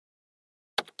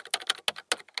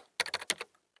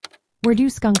Where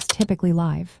do skunks typically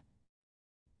live?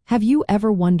 Have you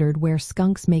ever wondered where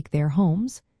skunks make their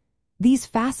homes? These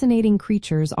fascinating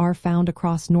creatures are found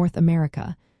across North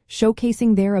America,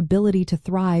 showcasing their ability to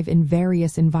thrive in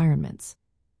various environments.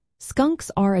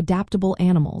 Skunks are adaptable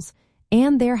animals,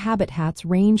 and their habitats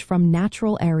range from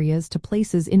natural areas to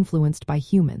places influenced by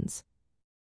humans.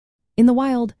 In the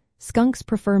wild, skunks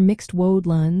prefer mixed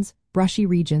woodlands, brushy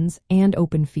regions, and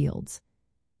open fields.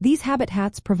 These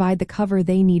habitats provide the cover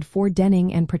they need for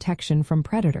denning and protection from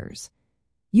predators.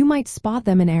 You might spot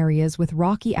them in areas with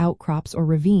rocky outcrops or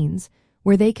ravines,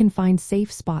 where they can find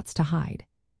safe spots to hide.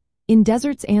 In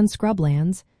deserts and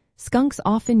scrublands, skunks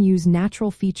often use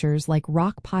natural features like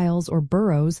rock piles or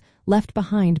burrows left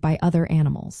behind by other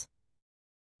animals.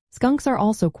 Skunks are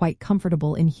also quite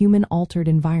comfortable in human-altered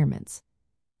environments.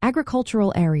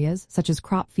 Agricultural areas, such as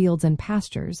crop fields and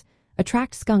pastures,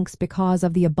 attract skunks because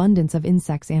of the abundance of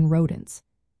insects and rodents.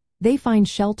 They find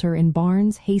shelter in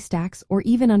barns, haystacks, or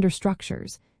even under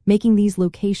structures, making these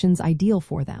locations ideal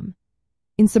for them.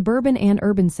 In suburban and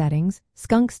urban settings,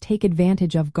 skunks take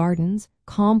advantage of gardens,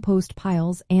 compost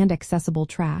piles, and accessible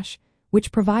trash,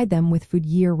 which provide them with food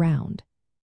year-round.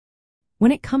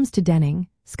 When it comes to denning,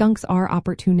 skunks are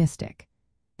opportunistic.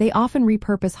 They often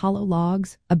repurpose hollow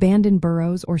logs, abandoned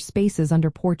burrows, or spaces under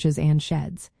porches and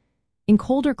sheds. In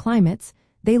colder climates,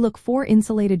 they look for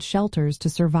insulated shelters to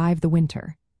survive the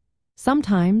winter.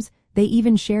 Sometimes, they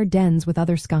even share dens with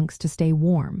other skunks to stay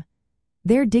warm.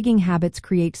 Their digging habits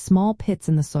create small pits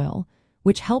in the soil,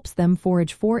 which helps them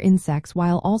forage for insects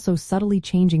while also subtly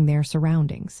changing their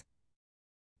surroundings.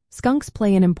 Skunks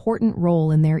play an important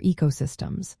role in their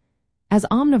ecosystems. As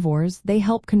omnivores, they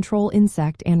help control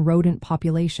insect and rodent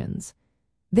populations.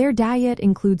 Their diet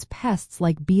includes pests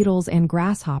like beetles and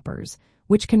grasshoppers,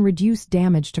 which can reduce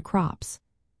damage to crops.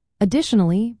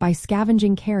 Additionally, by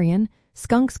scavenging carrion,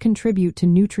 skunks contribute to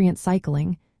nutrient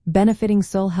cycling, benefiting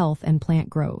soil health and plant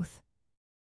growth.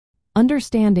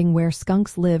 Understanding where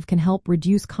skunks live can help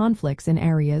reduce conflicts in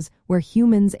areas where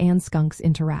humans and skunks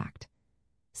interact.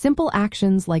 Simple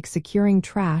actions like securing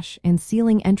trash and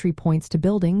sealing entry points to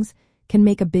buildings can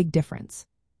make a big difference.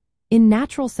 In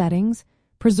natural settings,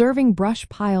 preserving brush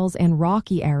piles and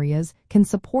rocky areas can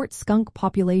support skunk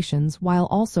populations while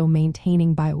also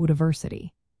maintaining biodiversity.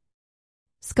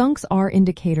 Skunks are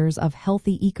indicators of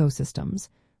healthy ecosystems,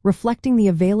 reflecting the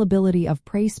availability of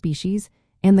prey species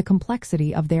and the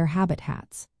complexity of their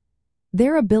habitats.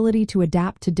 Their ability to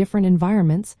adapt to different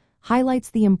environments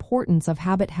highlights the importance of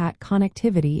habitat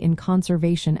connectivity in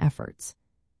conservation efforts.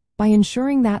 By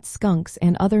ensuring that skunks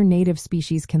and other native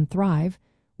species can thrive,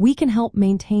 we can help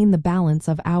maintain the balance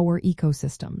of our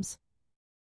ecosystems.